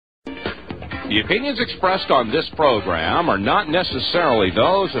The opinions expressed on this program are not necessarily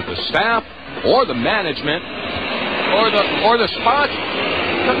those of the staff or the management or the sponsors.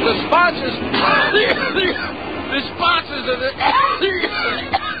 The sponsors. The sponsors of the.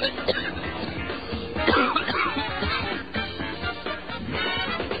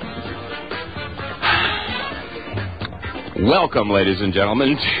 Welcome, ladies and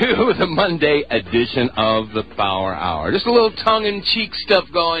gentlemen, to the Monday edition of the Power Hour. Just a little tongue-in-cheek stuff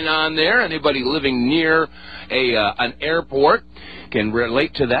going on there. Anybody living near an airport can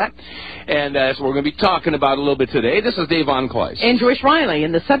relate to that. And that's what we're going to be talking about a little bit today. This is Dave Von Kleist. And Joyce Riley.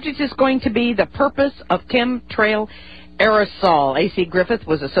 And the subject is going to be the purpose of chemtrail aerosol. A.C. Griffith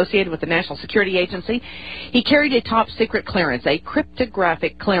was associated with the National Security Agency. He carried a top-secret clearance, a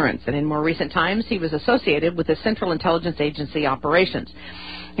cryptographic clearance, and in more recent times he was associated with the Central Intelligence Agency operations.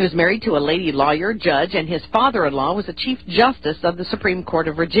 He was married to a lady lawyer, judge, and his father-in-law was the Chief Justice of the Supreme Court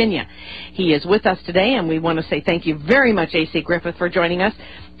of Virginia. He is with us today, and we want to say thank you very much, A.C. Griffith, for joining us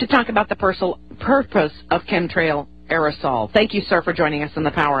to talk about the purpose of chemtrail aerosol. Thank you, sir, for joining us on the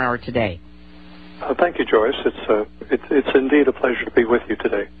Power Hour today. Thank you, Joyce. It's indeed a pleasure to be with you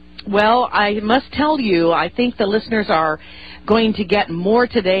today. Well, I must tell you, I think the listeners are going to get more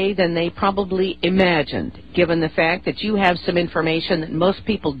today than they probably imagined, given the fact that you have some information that most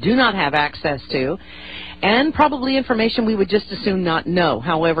people do not have access to, and probably information we would just as soon not know.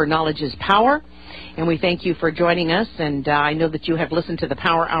 However, knowledge is power, and we thank you for joining us, and I know that you have listened to the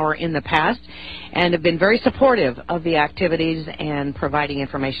Power Hour in the past and have been very supportive of the activities and providing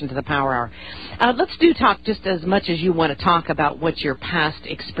information to the Power Hour. Let's talk just as much as you want to talk about what your past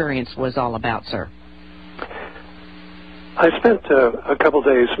experience was all about, sir. I spent a couple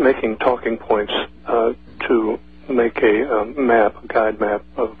days making talking points to make a guide map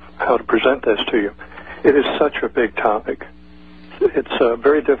of how to present this to you. It is such a big topic. It's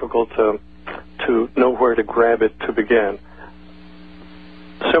very difficult to know where to grab it to begin.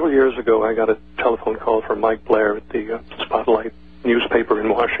 Several years ago, I got a telephone call from Mike Blair at the Spotlight newspaper in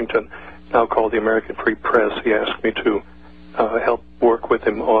Washington, now called the American Free Press. He asked me to help work with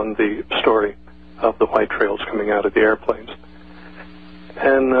him on the story of the white trails coming out of the airplanes.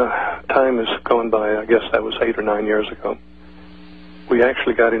 And time has gone by. I guess that was 8 or 9 years ago. We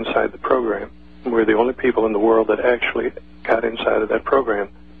actually got inside the program. We're the only people in the world that actually got inside of that program.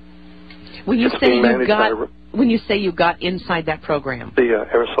 When you say you got inside that program, the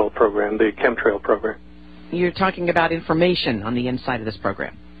aerosol program, the chemtrail program, you're talking about information on the inside of this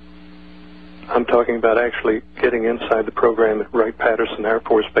program. I'm talking about actually getting inside the program at Wright-Patterson Air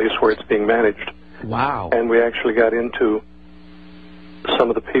Force Base where it's being managed. Wow. And we actually got into some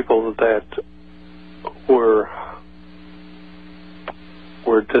of the people that were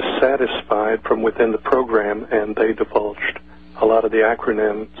dissatisfied from within the program, and they divulged a lot of the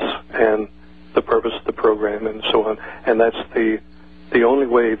acronyms and the purpose of the program and so on. And that's the only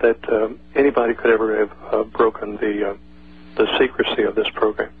way that anybody could ever have broken the secrecy of this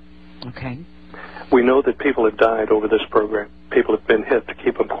program. Okay. We know that people have died over this program. People have been hit to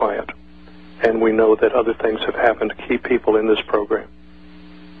keep them quiet. And we know that other things have happened to keep people in this program.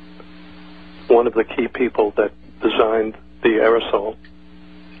 One of the key people that designed the aerosol,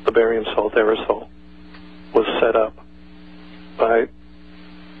 the barium salt aerosol, was set up by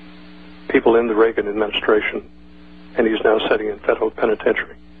people in the Reagan administration, and he's now sitting in federal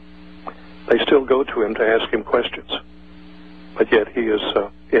penitentiary. They still go to him to ask him questions, but yet he is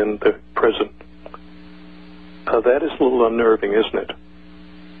in the prison. That is a little unnerving, isn't it?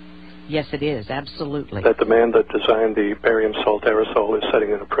 Yes, it is, absolutely. That the man that designed the barium salt aerosol is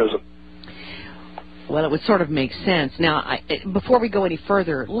sitting in a prison. Well, it would sort of make sense. Now, before we go any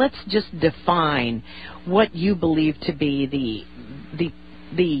further, let's just define what you believe to be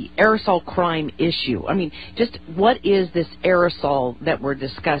the aerosol crime issue. I mean, just what is this aerosol that we're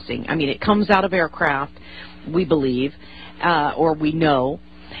discussing? I mean, it comes out of aircraft, we believe, or we know,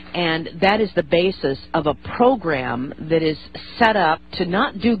 and that is the basis of a program that is set up to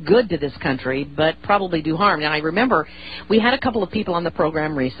not do good to this country, but probably do harm. Now, I remember we had a couple of people on the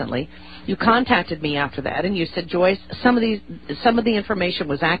program recently. You contacted me after that, and you said, Joyce, some of the information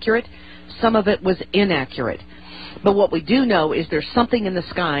was accurate, some of it was inaccurate. But what we do know is there's something in the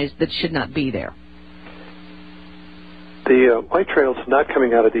skies that should not be there. The white trail's not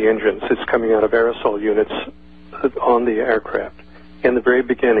coming out of the engines. It's coming out of aerosol units on the aircraft. In the very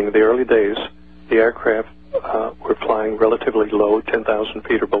beginning, the early days, the aircraft were flying relatively low, 10,000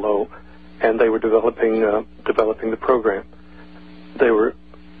 feet or below, and they were developing the program. They were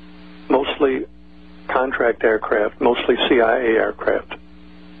mostly contract aircraft, mostly CIA aircraft.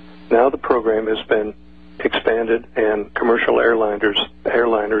 Now the program has been expanded, and commercial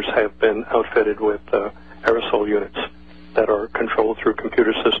airliners have been outfitted with aerosol units that are controlled through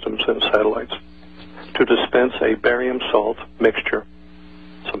computer systems and satellites to dispense a barium salt mixture.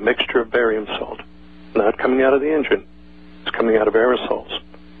 It's a mixture of barium salt, not coming out of the engine. It's coming out of aerosols.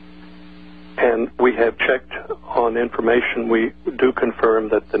 And we have checked on information. We do confirm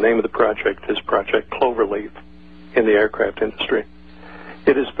that the name of the project is Project Cloverleaf in the aircraft industry.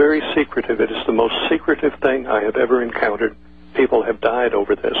 It is very secretive. It is the most secretive thing I have ever encountered. People have died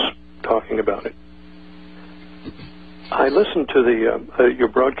over this, talking about it. I listened to your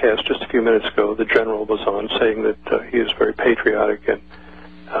broadcast just a few minutes ago. The general was on saying that he is very patriotic and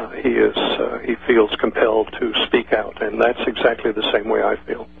he feels compelled to speak out, and that's exactly the same way I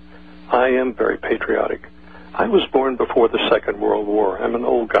feel. I am very patriotic. I was born before the Second World War. I'm an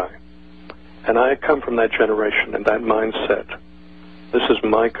old guy, and I come from that generation and that mindset. This is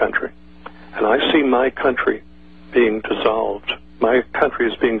my country, and I see my country being dissolved. My country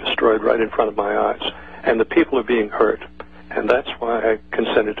is being destroyed right in front of my eyes, and the people are being hurt, and that's why I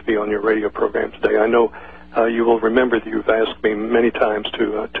consented to be on your radio program today. I know you will remember that you've asked me many times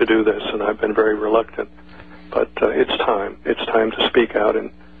to do this, and I've been very reluctant, but it's time. It's time to speak out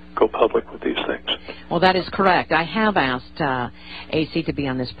and go public with these things. Well, that is correct. I have asked AC to be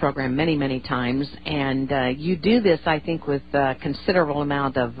on this program many, many times, and you do this, I think, with a considerable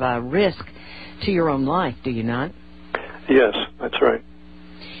amount of risk to your own life, do you not? Yes, that's right.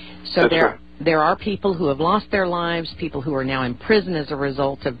 So there are people who have lost their lives, people who are now in prison as a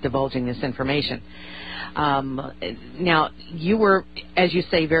result of divulging this information. Now, you were, as you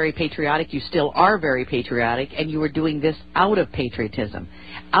say, very patriotic. You still are very patriotic, and you were doing this out of patriotism,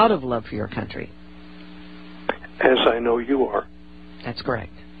 out of love for your country. As I know you are. That's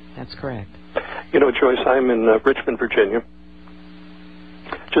correct. That's correct. You know, Joyce, I'm in Richmond, Virginia,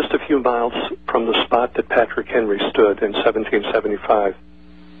 just a few miles from the spot that Patrick Henry stood in 1775.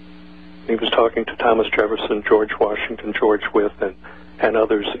 He was talking to Thomas Jefferson, George Washington, George Wythe, and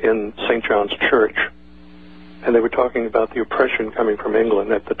others in St. John's Church. And they were talking about the oppression coming from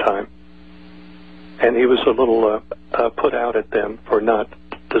England at the time. And he was a little put out at them for not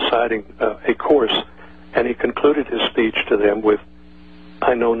deciding a course. And he concluded his speech to them with,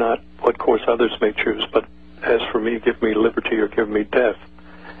 "I know not what course others may choose, but as for me, give me liberty or give me death."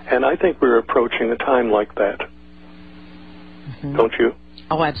 And I think we're approaching a time like that. Mm-hmm. Don't you?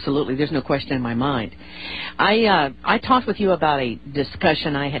 Oh, absolutely. There's no question in my mind. I talked with you about a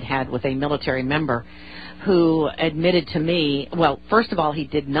discussion I had with a military member who admitted to me, well, first of all, he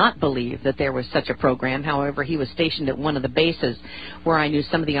did not believe that there was such a program. However, he was stationed at one of the bases where I knew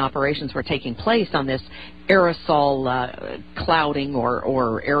some of the operations were taking place on this aerosol clouding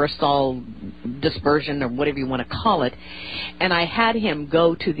or aerosol dispersion or whatever you want to call it. And I had him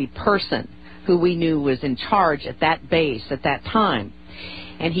go to the person who we knew was in charge at that base at that time.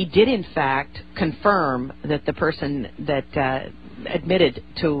 And he did, in fact, confirm that the person that admitted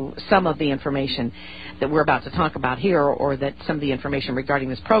to some of the information that we're about to talk about here, or that some of the information regarding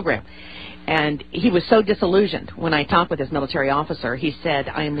this program. And he was so disillusioned when I talked with his military officer. He said,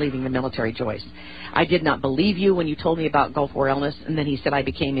 "I am leaving the military, Joyce. I did not believe you when you told me about Gulf War illness." And then he said, "I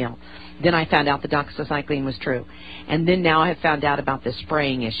became ill. Then I found out the doxycycline was true. And then now I have found out about this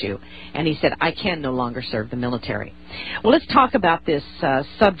spraying issue." And he said, "I can no longer serve the military." Well, let's talk about this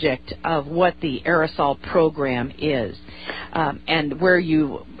subject of what the aerosol program is, and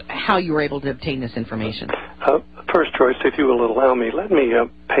how you were able to obtain this information. First, Joyce, if you will allow me, let me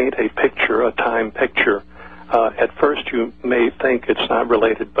paint a picture, a time picture. At first, you may think it's not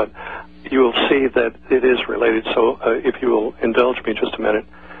related, but you will see that it is related. So if you will indulge me just a minute,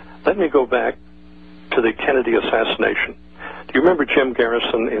 let me go back to the Kennedy assassination. Do you remember Jim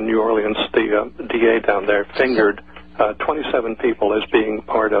Garrison in New Orleans, the DA down there, fingered 27 people as being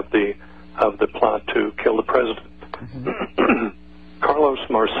part of the plot to kill the president? Mm-hmm. Carlos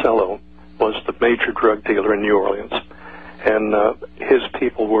Marcello was the major drug dealer in New Orleans, and his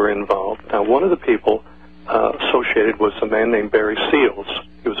people were involved. Now, one of the people associated was a man named Barry Seals.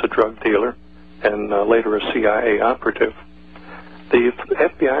 He was a drug dealer and later a CIA operative. The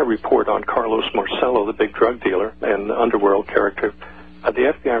FBI report on Carlos Marcello, the big drug dealer and underworld character, the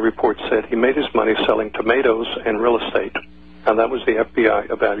FBI report said he made his money selling tomatoes and real estate, and that was the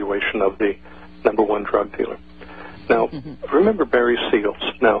FBI evaluation of the #1 drug dealer. Now, remember Barry Seals.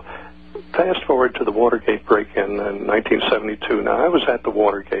 Now, fast forward to the Watergate break-in in 1972. Now, I was at the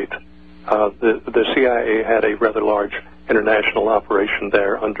Watergate. The CIA had a rather large international operation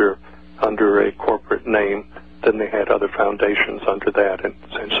there under a corporate name. Then they had other foundations under that and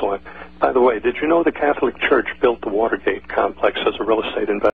so on. By the way, did you know the Catholic Church built the Watergate complex as a real estate investment?